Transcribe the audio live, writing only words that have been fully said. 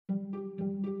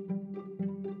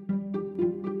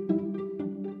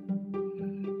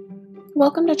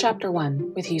Welcome to Chapter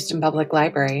 1 with Houston Public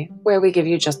Library, where we give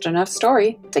you just enough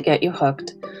story to get you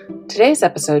hooked. Today's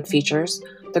episode features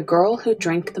The Girl Who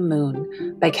Drank the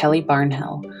Moon by Kelly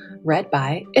Barnhill, read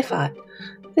by Ifat.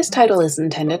 This title is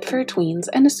intended for tweens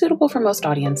and is suitable for most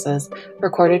audiences,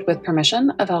 recorded with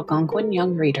permission of Algonquin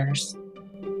Young Readers.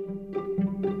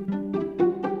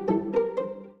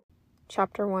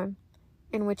 Chapter 1,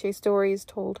 in which a story is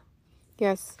told.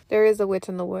 Yes, there is a witch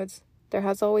in the woods. There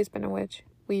has always been a witch.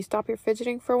 Will you stop your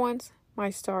fidgeting for once? My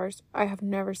stars, I have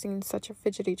never seen such a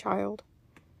fidgety child.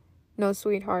 No,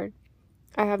 sweetheart,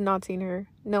 I have not seen her.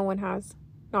 No one has.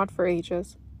 Not for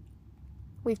ages.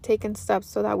 We've taken steps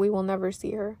so that we will never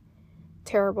see her.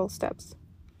 Terrible steps.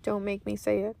 Don't make me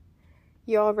say it.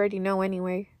 You already know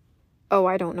anyway. Oh,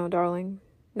 I don't know, darling.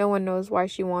 No one knows why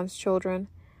she wants children.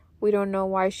 We don't know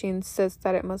why she insists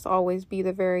that it must always be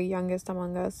the very youngest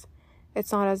among us.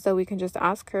 It's not as though we can just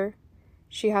ask her.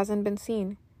 She hasn't been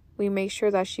seen. We make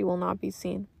sure that she will not be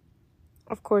seen.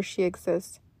 Of course she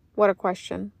exists. What a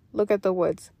question. Look at the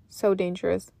woods. So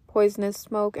dangerous. Poisonous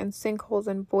smoke and sinkholes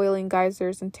and boiling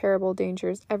geysers and terrible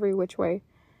dangers every which way.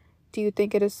 Do you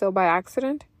think it is so by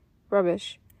accident?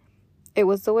 Rubbish. It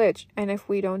was the witch, and if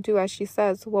we don't do as she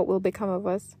says, what will become of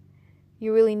us?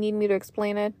 You really need me to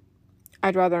explain it?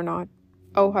 I'd rather not.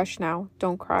 Oh, hush now.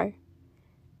 Don't cry.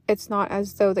 It's not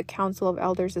as though the Council of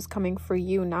Elders is coming for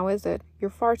you now, is it? You're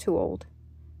far too old.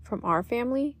 From our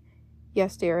family?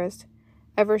 Yes, dearest.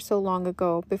 Ever so long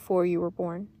ago, before you were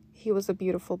born. He was a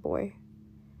beautiful boy.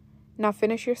 Now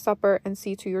finish your supper and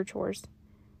see to your chores.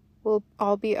 We'll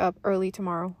all be up early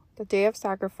tomorrow. The day of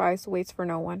sacrifice waits for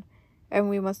no one, and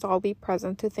we must all be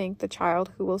present to thank the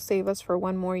child who will save us for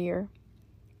one more year.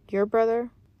 Your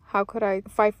brother? How could I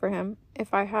fight for him?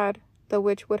 If I had, the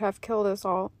witch would have killed us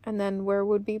all, and then where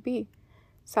would we be?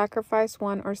 Sacrifice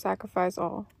one or sacrifice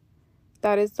all.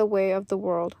 That is the way of the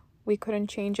world. We couldn't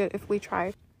change it if we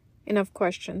tried. Enough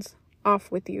questions.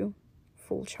 Off with you,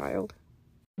 fool child.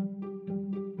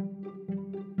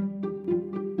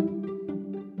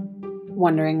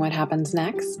 Wondering what happens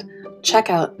next? Check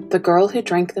out The Girl Who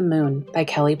Drank the Moon by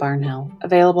Kelly Barnhill,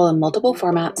 available in multiple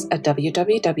formats at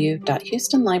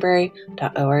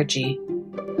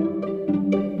www.houstonlibrary.org.